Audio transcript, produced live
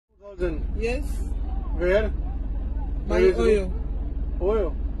1000. Yes. Where? By Where is Oyo.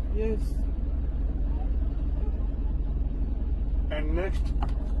 Oyo. Yes. And next,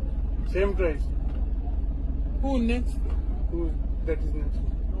 same price. Who next? Who that is next?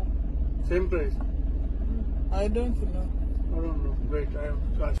 Same price. I don't know. I don't know. Wait, I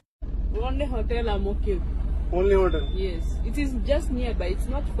have to ask. Only hotel I'm okay with. Only hotel. Yes. It is just nearby. It's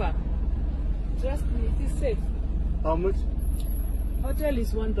not far. Trust me, it is safe. How much? Hotel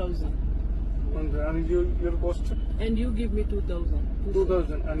is 1,000. And your cost? And you give me 2,000.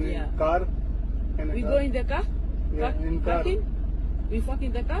 2000. And Yeah. car? And We car? go in the car? Yeah, in car. Parking? We fuck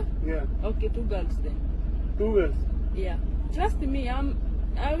in the car? Yeah. Okay, 2 girls then. 2 girls. Yeah. Trust me,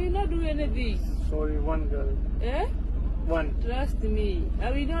 I will not do anything. Sorry, 1 girl. Eh? 1. Trust me.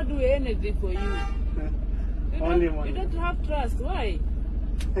 I will not do anything for you. Only 1. You don't have trust. Why?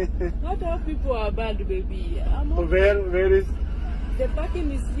 Not all people are bad, baby. So where is The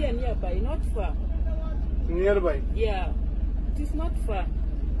parking is here nearby, not far. nearby? Yeah. It is not far.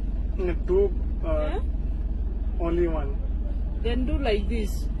 2. Eh? Only 1. Then do like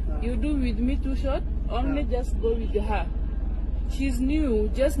this. You do with me too short, only just go with her. She's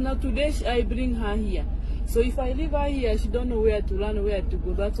new, just now today I bring her here. So if I leave her here, she don't know where to run, where to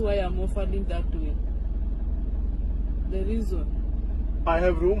go. That's why I'm offering that way. The reason. I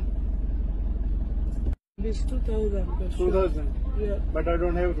have room. This 2,000. 2000. Yeah. But I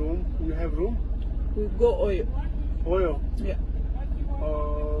don't have room. You have room? We go oil. Oyo. Yeah.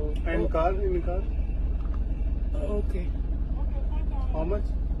 And car? In car? Okay. How much?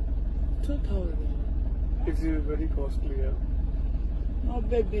 2,000. It's very costly. Yeah. No,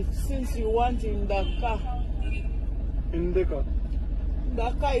 baby. Since you want in the car. In the car.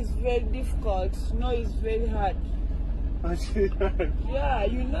 The car is very difficult. No, it's very hard. Yeah,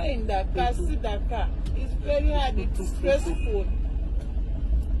 you know in the car, see the car. It's very hard. It's stressful.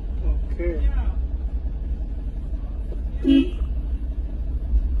 Okay.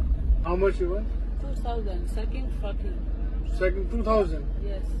 How much you want? 2,000. Second fucking. Second 2000.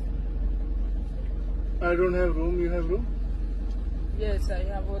 Yes. I don't have room. You have room? Yes, I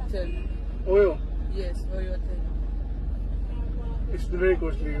have hotel. Oyo. Yes, oil hotel. It's very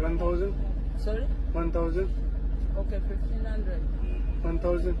costly. 1000. Sorry? 1000. Okay, 1,500.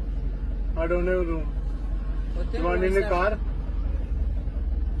 1000. I don't have room. Hotel. You want in a car?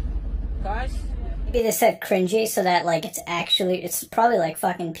 Cash? Maybe they said cringy so that like it's probably like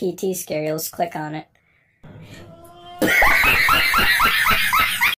fucking PT scary. Let's click on it.